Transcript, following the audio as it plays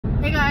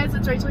guys,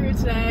 it's Rachel here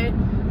today.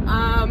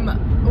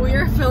 We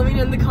are filming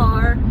in the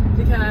car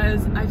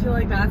because I feel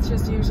like that's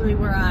just usually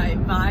where I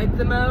vibe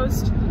the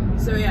most.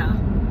 So yeah,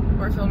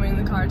 we're filming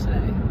in the car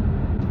today.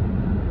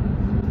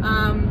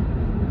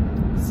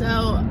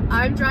 So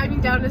I'm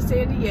driving down to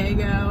San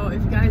Diego.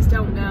 If you guys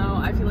don't know,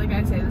 I feel like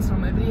I say this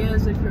on my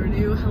videos. If you're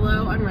new,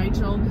 hello, I'm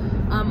Rachel.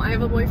 I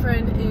have a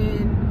boyfriend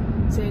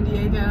in San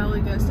Diego.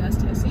 He goes to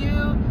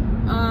SDSU.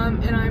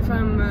 And I'm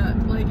from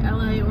like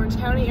LA, Orange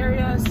County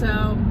area,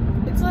 so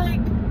it's like,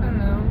 I don't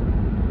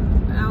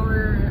know,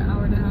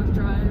 hour and a half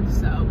drive.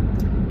 So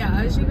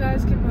yeah, as you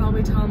guys can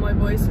probably tell, my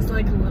voice is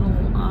like a little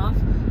off.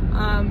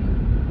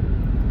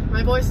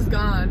 My voice is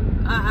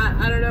gone.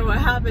 I don't know what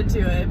happened to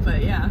it,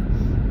 but yeah.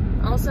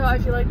 Also, I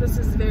feel like this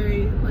is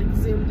very like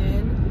zoomed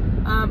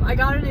in. I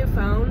got a new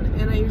phone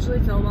and I usually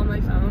film on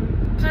my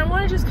phone. Kind of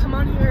want to just come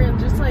on here and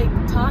just like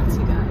talk to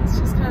you guys,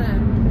 just kind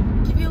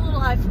of give you a little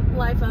life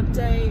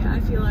update. I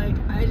feel like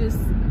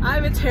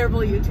I'm a terrible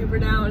YouTuber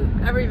now,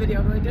 and every video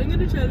I'm like, I'm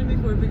gonna try to make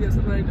more videos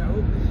and I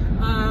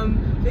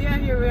don't. But yeah,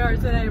 here we are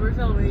today, we're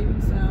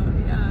filming, so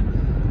yeah.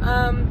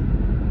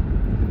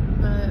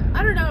 But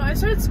I don't know, I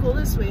started school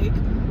this week.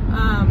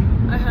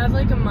 I had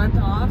like a month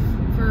off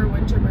for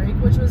winter break,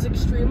 which was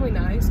extremely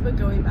nice, but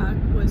going back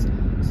was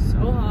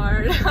so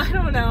hard. I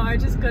don't know, I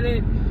just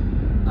couldn't,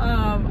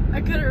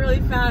 I couldn't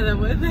really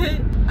fathom with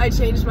it. I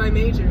changed my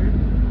major.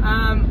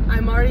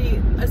 I'm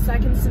already a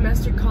second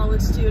semester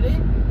college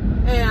student,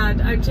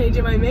 and I'm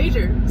changing my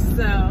major,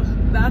 so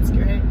that's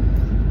great.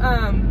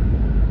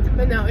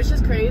 But no, it's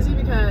just crazy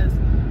because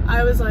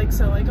I was like,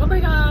 oh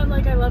my god,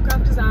 like I love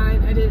graphic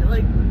design. I did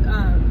like,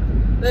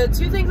 the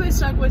two things I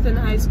stuck with in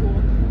high school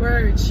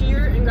were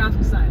cheer and graphic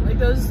design. Like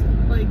those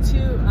like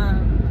two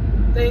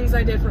things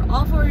I did for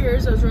all 4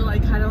 years. Those were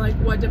like kind of like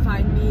what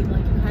defined me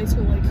like in high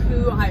school, like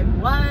who I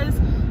was,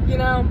 you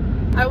know.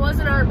 I was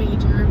an art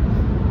major,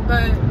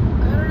 but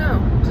I don't know,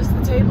 just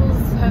the tables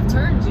have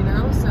turned, you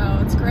know, so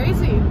it's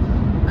crazy.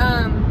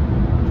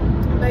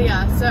 But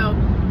yeah, so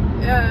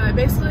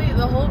basically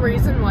the whole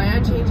reason why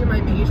I'm changing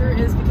my major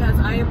is because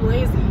I am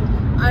lazy.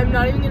 I'm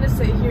not even gonna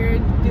sit here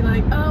and be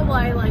like, oh, well,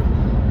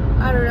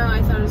 I don't know,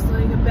 I thought it was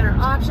like a better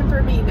option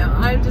for me. No,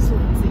 I'm just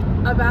lazy.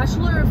 A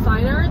Bachelor of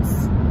Fine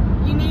Arts,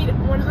 you need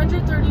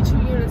 132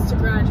 units to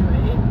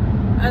graduate.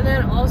 And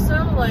then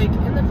also, like,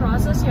 in the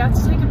process, you have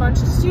to take a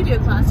bunch of studio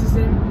classes.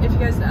 And if you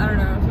guys, I don't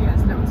know if you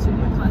guys know what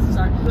studio classes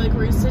are, like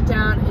where you sit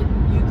down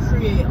and you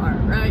create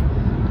art, right?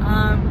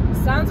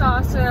 Sounds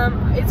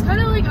awesome. It's kind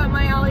of like up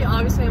my alley.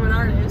 Obviously, I'm an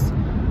artist.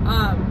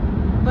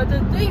 But the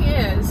thing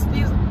is,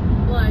 these,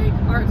 like,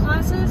 art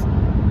classes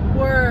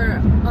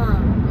were,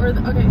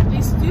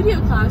 these studio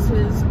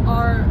classes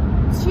are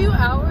 2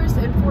 hours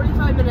and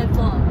 45 minutes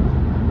long.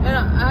 And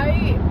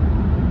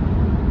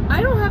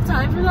I don't have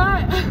time for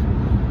that.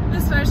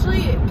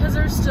 Especially because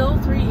there's still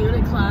 3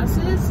 unit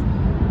classes,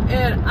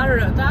 and I don't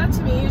know, that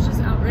to me is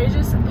just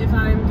outrageous. If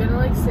I'm gonna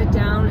like sit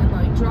down and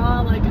like draw,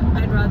 like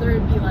I'd rather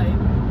it be like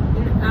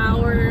an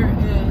hour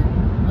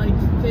and like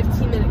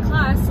 15-minute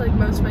class, like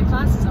most of my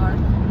classes are.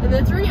 And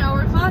the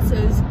 3-hour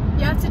classes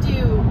you have to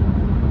do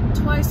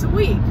twice a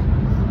week.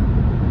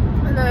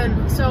 And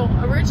then, so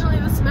originally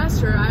this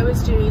semester I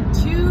was doing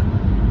 2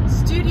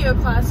 studio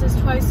classes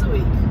twice a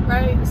week,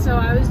 right? So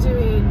I was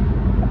doing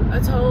a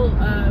total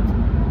of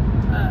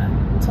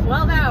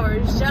 12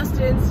 hours just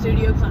in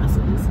studio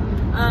classes,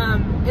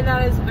 and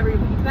that is every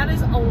week. That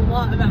is a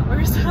lot of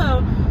hours.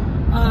 So,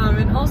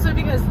 and also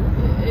because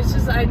it's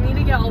just, I need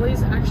to get all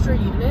these extra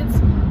units,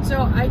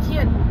 so I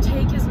can't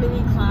take as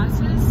many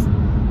classes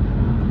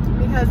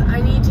because I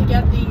need to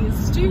get these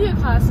studio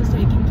classes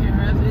taken care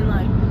of. And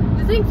like,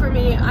 the thing for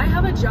me, I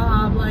have a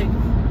job, like,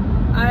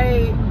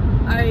 I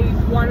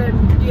want to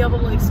be able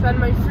to like spend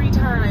my free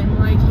time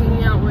like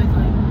hanging out with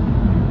like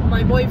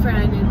my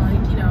boyfriend and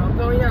like, you know,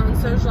 going out and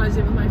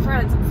socializing with my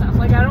friends and stuff.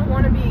 Like, I don't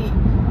want to be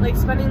like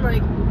spending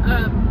like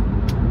a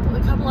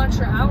couple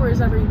extra hours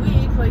every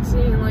week like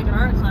sitting in like an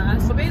art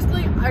class. So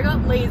basically I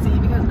got lazy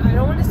because I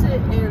don't want to sit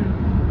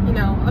in, you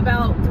know,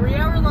 about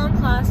 3-hour-long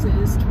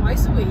classes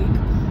twice a week,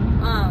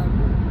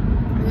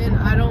 and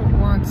I don't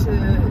want to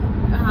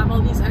have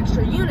all these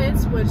extra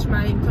units, which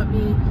might put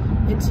me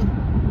into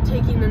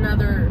taking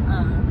another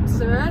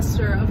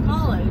semester of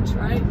college,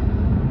 right?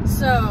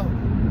 So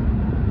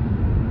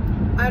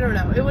I don't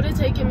know, it would have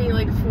taken me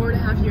like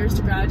 4.5 years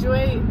to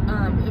graduate,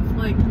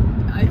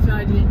 if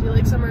I didn't do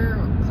like summer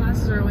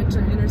classes or winter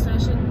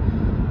intersession.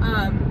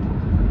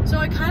 So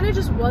I kind of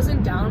just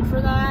wasn't down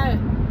for that,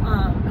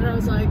 and I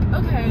was like,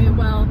 okay,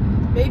 well,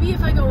 maybe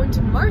if I go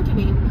into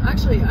marketing.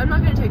 Actually, I'm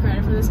not going to take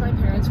credit for this. My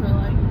parents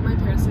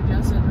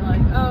suggested, they're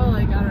like, oh,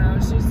 like, I don't know,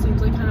 it just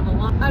seems like kind of a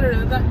lot. I don't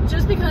know, that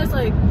just because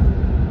like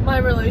my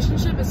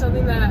relationship is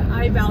something that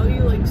I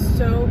value like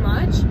so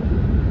much,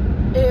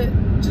 it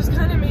just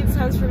kind of made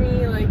sense for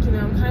me, like, you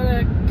know, kind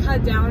of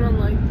cut down on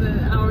like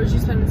the hours you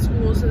spend in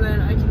school so then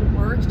I can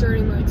work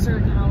during like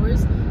certain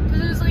hours,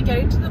 because it was like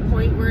getting to the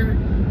point where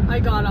I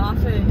got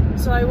off it.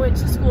 So I went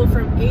to school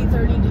from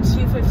 8:30 to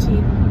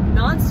 2:15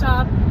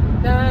 non-stop,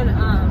 then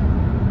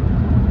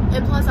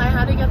And plus I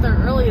had to get there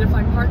early to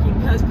find parking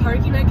because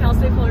parking at Cal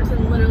State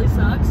Fullerton literally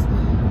sucks.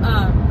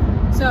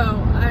 So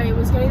I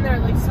was getting there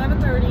at like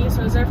 7:30,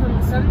 so I was there from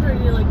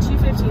 7:30 to like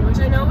 2:15, which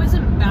I know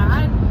isn't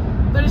bad,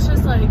 but it's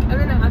just like, and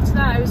then after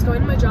that I was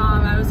going to my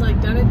job. I was like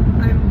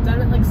I'm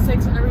done at like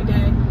 6 every day,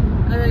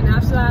 and then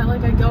after that,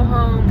 like, I go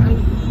home, I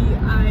eat,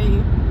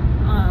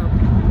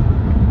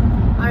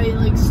 I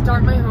like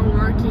start my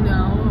homework, you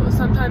know,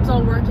 sometimes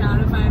I'll work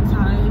out if I have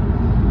time,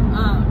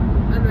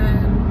 and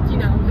then, you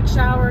know, like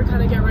shower,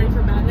 kind of get ready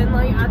for bed, and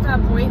like at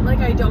that point, like,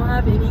 I don't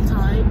have any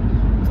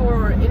time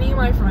for any of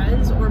my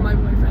friends or my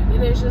boyfriend,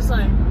 and it's just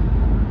like,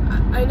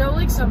 I know,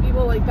 like, some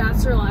people, like,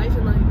 that's their life,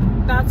 and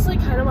like that's like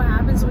kind of what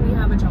happens when you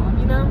have a job,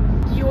 you know,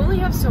 you only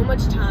have so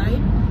much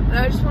time, and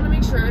I just want to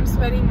make sure I'm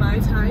spending my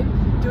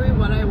time doing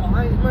what I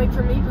want. And like,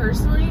 for me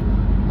personally,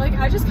 like,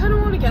 I just kind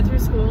of want to get through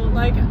school.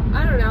 Like,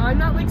 I don't know, I'm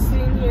not like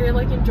sitting here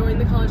like enjoying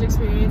the college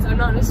experience. I'm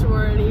not in a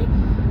sorority.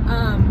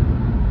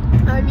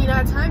 I mean,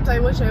 at times I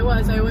wish I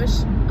was. I wish,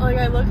 like,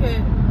 I look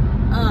at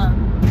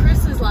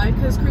Chris's life,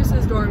 because Chris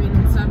is dorming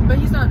and stuff, but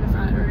he's not in a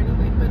frat or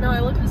anything. But no, I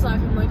look at his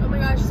life and I'm like, oh my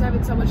gosh, he's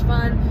having so much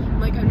fun.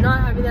 And, like, I'm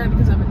not having that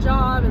because I have a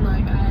job, and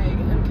like I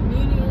am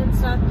commuting and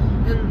stuff,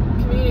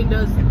 and commuting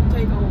does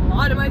take a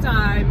lot of my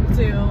time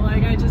too.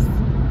 Like, I just,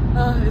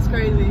 it's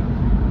crazy.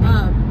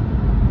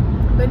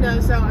 But no,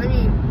 so I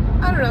mean,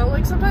 I don't know,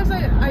 like, sometimes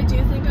I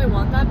do think I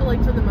want that, but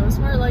like, for the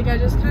most part, like, I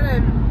just kind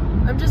of,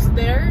 I'm just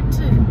there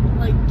to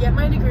like get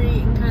my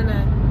degree and kind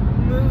of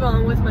move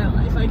on with my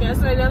life, I guess.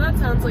 And I know that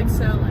sounds like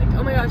so like,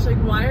 oh my gosh, like,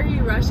 why are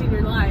you rushing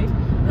your life?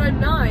 But I'm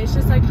not. It's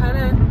just, I kind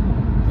of,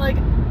 like,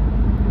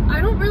 I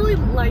don't really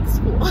like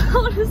school,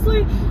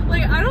 honestly.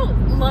 Like, I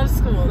don't love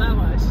school that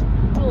much.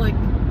 So like,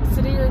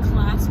 sitting in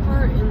class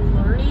part and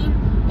learning,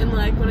 and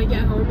like, when I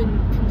get home and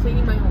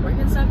completing my homework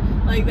and stuff,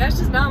 like, that's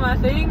just not my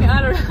thing.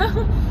 I don't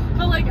know.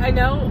 But like, I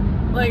know,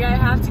 like, I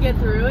have to get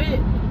through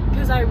it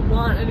because I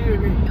want a new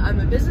degree. I'm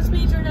a business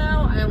major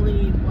now. I only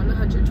need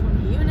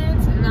 120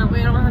 units, and that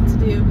way I don't have to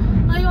do,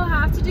 like, I'll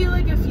have to do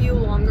like a few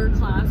longer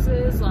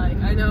classes.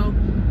 Like, I know,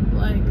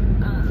 like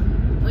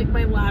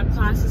my lab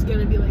class is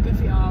gonna be like a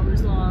few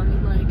hours long,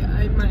 and like,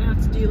 I might have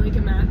to do like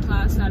a math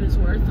class that is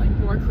worth like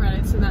more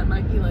credits, and that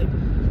might be like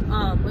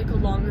a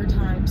longer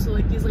time. So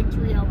like, these like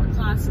 3-hour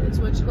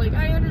classes, which like,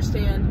 I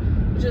understand,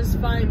 which is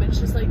fine, but it's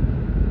just like,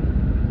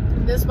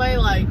 this way,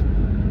 like,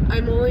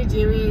 I'm only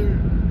doing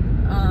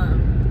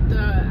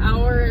the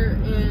hour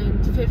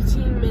and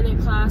 15-minute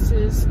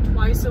classes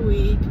twice a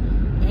week,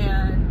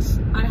 and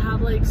I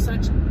have like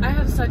such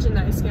a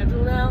nice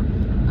schedule now.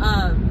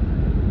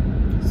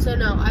 So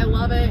no, I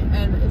love it,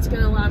 and it's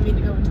gonna allow me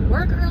to go into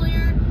work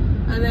earlier,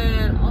 and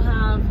then I'll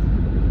have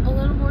a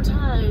little more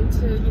time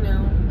to, you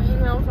know,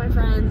 hang out with my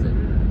friends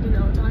and, you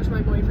know, talk to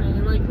my boyfriend,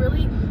 and like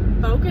really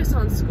focus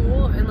on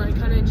school, and like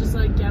kind of just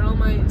like get all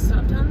my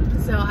stuff done.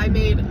 So I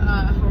made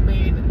a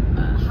homemade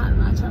hot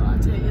matcha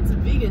latte. It's a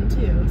vegan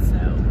too,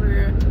 so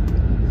we're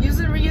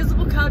using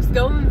reusable cups,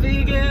 going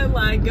vegan,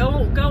 like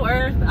go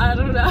Earth. I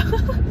don't know.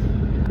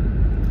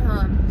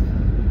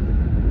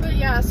 But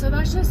yeah, so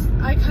that's just,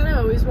 I kind of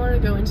always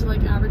wanted to go into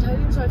like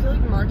advertising, so I feel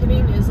like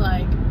marketing is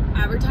like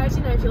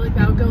advertising. I feel like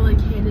that would go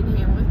like hand in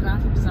hand with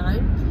graphic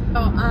design.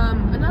 So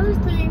another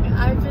thing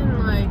I've been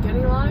like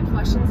getting a lot of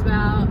questions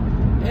about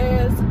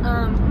is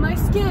my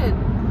skin.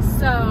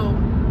 So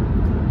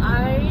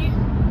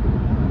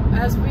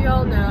as we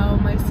all know,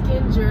 my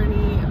skin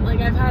journey, like,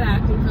 I've had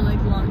acne for like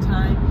a long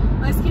time.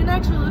 My skin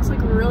actually looks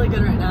like really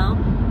good right now.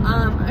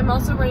 I'm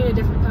also wearing a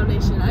different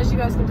foundation. As you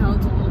guys can tell,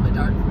 it's a little bit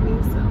dark for me,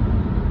 so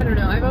I don't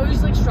know. I've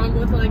always like struggled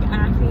with like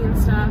acne and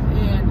stuff,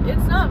 and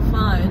it's not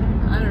fun.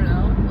 I don't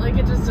know. Like,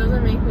 it just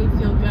doesn't make me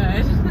feel good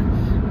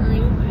or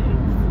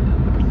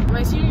anything. So,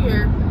 my senior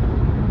year,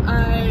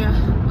 I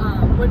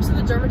went to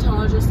the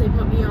dermatologist. They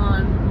put me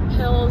on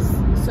pills,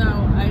 so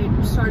I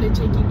started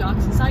taking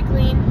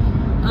doxycycline.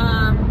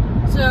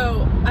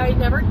 So I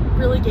never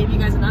really gave you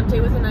guys an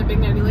update with it, and I've been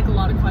getting like a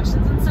lot of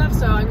questions and stuff,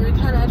 so I'm gonna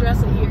kind of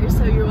address it here,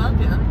 so you're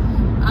welcome.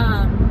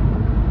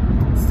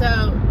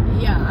 So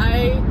yeah,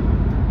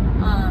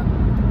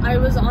 I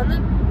was on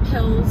the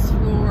pills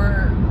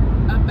for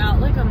about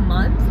like a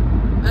month,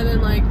 and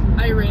then like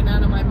I ran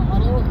out of my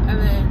bottle, and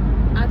then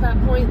at that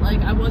point,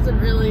 like, I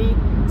wasn't really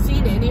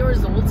seeing any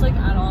results like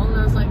at all, and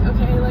I was like,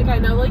 okay, like, I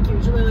know like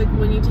usually like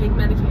when you take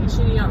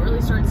medication, you don't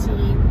really start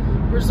seeing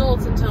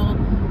results until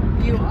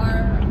you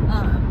are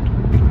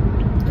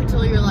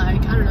until you're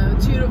like, I don't know,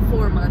 2 to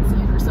 4 months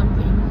in or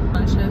something.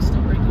 My show's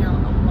still breaking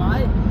out a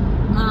lot.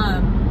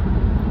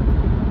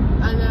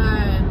 And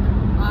then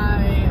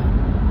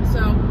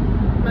so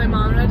my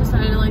mom and I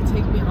decided to like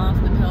take me off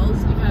the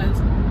pills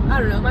because, I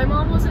don't know, my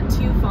mom wasn't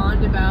too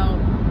fond about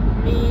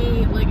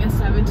me, like a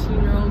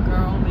 17-year-old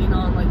girl, being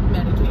on like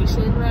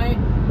medication, right?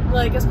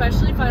 Like,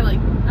 especially if I like,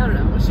 I don't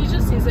know, she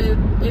just sees it,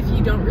 if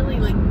you don't really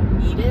like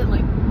need it,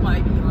 like,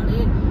 why be on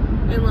it?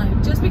 And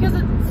like, just because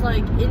it's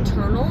like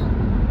internal,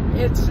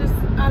 it's just,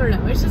 I don't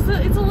know, it's just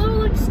it's a little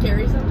like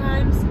scary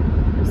sometimes.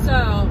 So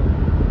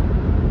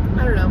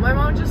I don't know, my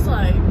mom just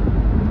like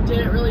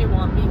didn't really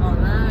want me on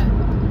that,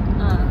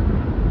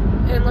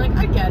 And like,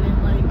 I get it,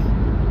 like,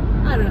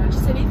 I don't know,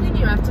 just anything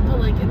you have to put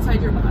like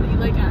inside your body.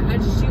 Like, I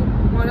just, you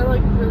want to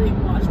like really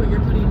watch what you're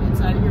putting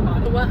inside of your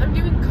body. What I'm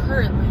doing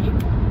currently,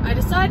 I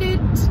decided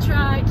to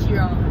try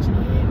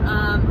Curology.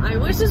 I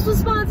wish this was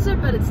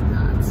sponsored, but it's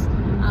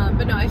not.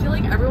 But no, I feel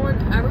like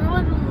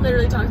everyone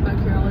literally talks about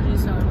Curology,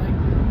 so I'm like,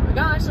 oh my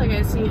gosh, like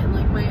I see it in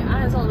like my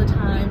ads all the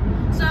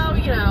time. So,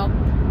 you know,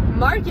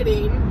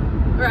 marketing,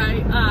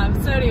 right?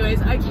 So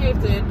anyways, I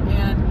caved in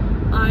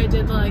and I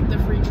did like the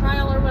free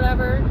trial or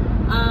whatever.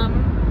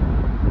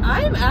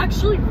 I'm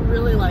actually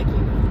really liking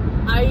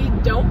it. I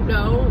don't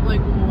know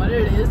like what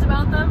it is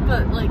about them,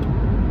 but like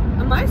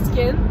my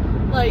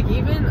skin, like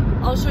even,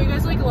 I'll show you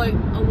guys like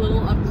a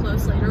little up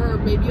close later, or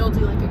maybe I'll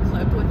do like a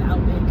clip without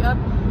makeup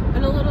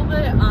in a little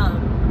bit.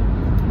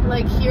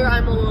 Like here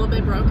I'm a little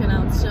bit broken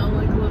out still,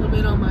 like a little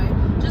bit on my,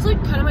 just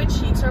like kind of my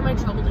cheeks are my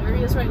troubled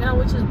areas right now,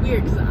 which is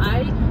weird because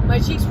my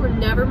cheeks were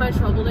never my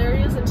troubled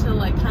areas until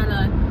like kind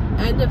of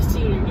end of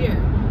senior year.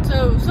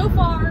 So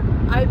far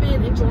I've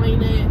been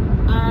enjoying it.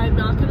 I'm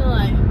not gonna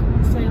like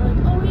say like,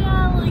 oh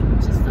yeah, like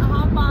just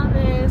hop on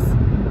this,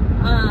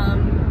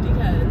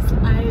 because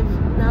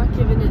I've not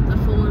given it the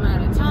full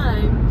amount of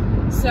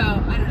time. So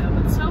I don't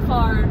know, but so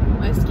far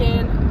my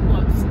skin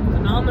looks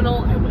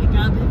phenomenal. I wake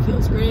up, it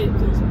feels great, it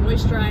feels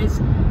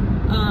moisturized.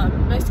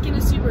 My skin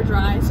is super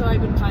dry, so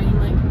I've been finding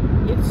like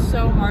it's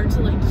so hard to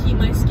like keep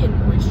my skin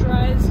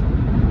moisturized.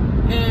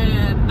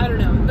 And I don't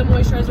know, the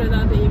moisturizer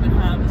that they even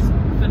have is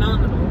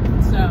phenomenal.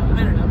 So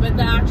I don't know, but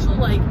the actual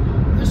like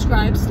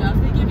prescribed stuff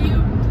they give you,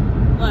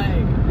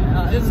 like,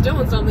 it's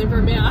doing something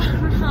for me. I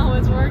don't know how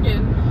it's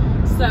working.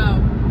 So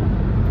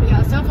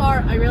yeah, so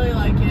far I really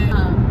like it.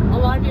 A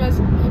lot of you guys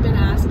have been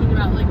asking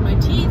about like my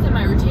teeth and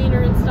my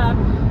retainer and stuff.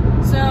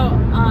 So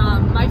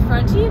my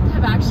front teeth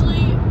have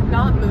actually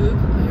not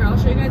moved. Here, I'll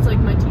show you guys like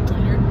my teeth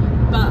later.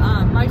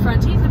 But my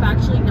front teeth have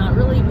actually not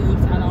really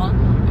moved at all.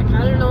 I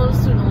kind of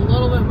noticed it a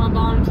little bit with my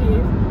bottom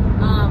teeth.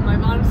 My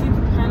bottom teeth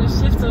kind of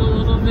shifted a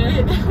little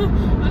bit,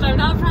 which I'm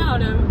not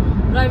proud of.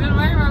 But I've been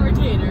wearing my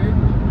retainer,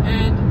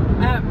 and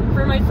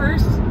for my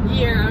first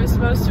year, I was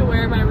supposed to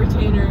wear my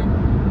retainer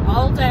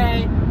all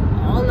day,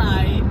 all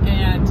night,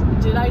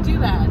 and did I do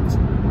that?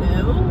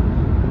 No.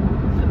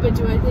 But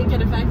do I think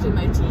it affected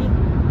my teeth?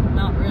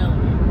 Not really.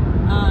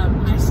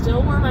 I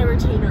still wore my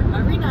retainer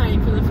every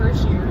night for the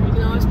first year, even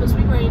though I was supposed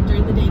to be wearing it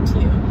during the day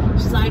too.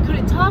 Which is I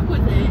couldn't talk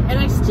with it, and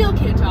I still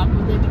can't talk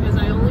with it because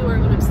I only wear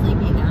it when I'm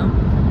sleepy now.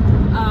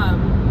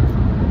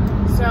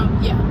 So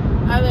yeah,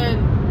 and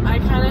then I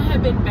kind of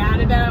have been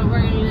bad about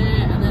wearing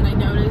it, and then I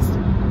noticed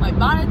my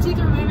bottom teeth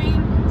were moving,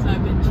 so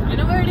I've been trying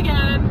to wear it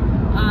again.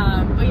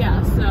 But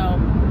yeah, so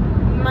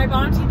my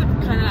bottom teeth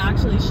have kind of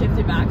actually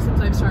shifted back since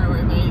I've started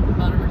wearing my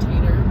bottom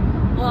retainer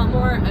a lot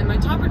more, and my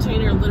top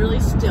retainer literally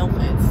still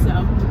fits.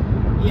 So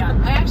yeah,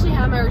 I actually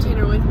have my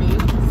retainer with me,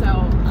 so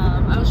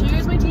I will show you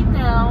guys my teeth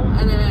now,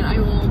 and then I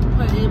will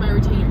put in my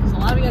retainer because a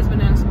lot of you guys have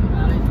been asking me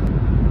about it.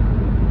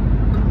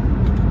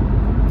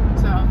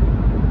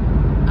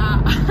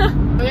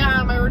 But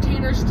yeah, my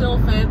retainer still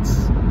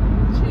fits.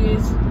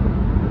 Jeez.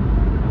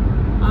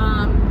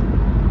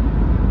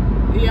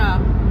 Yeah,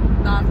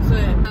 that's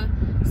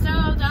it.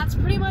 So that's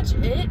pretty much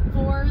it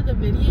for the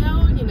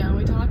video. You know,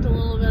 we talked a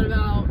little bit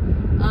about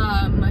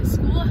my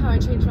school, how I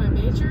changed my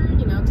major,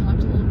 you know,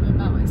 talked a little bit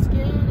about my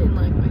skin and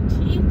like my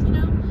teeth, you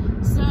know.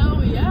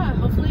 So yeah,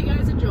 hopefully you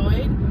guys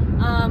enjoyed.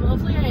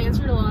 Hopefully I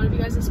answered a lot of you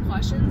guys'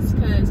 questions,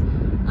 because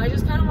I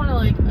just kind of want to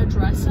like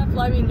address stuff.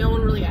 Well, I mean, no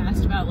one really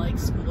asked about like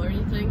school or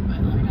anything,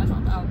 but like I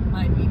thought that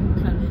might be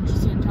kind of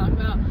interesting to talk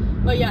about.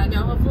 But yeah,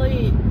 no,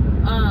 hopefully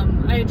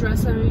I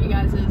addressed some of you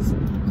guys'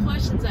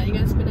 questions that you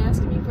guys have been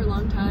asking me for a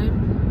long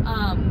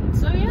time.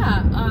 So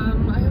yeah,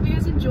 I hope you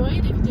guys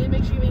enjoyed. If you did,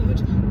 make sure you give me a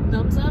huge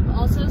thumbs up.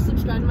 Also,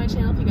 subscribe to my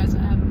channel if you guys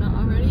have not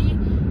already.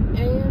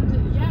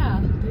 And yeah,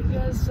 thank you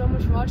guys so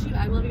much for watching.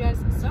 I love you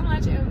guys so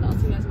much, and I'll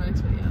see you guys in the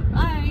next video.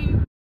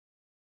 Bye!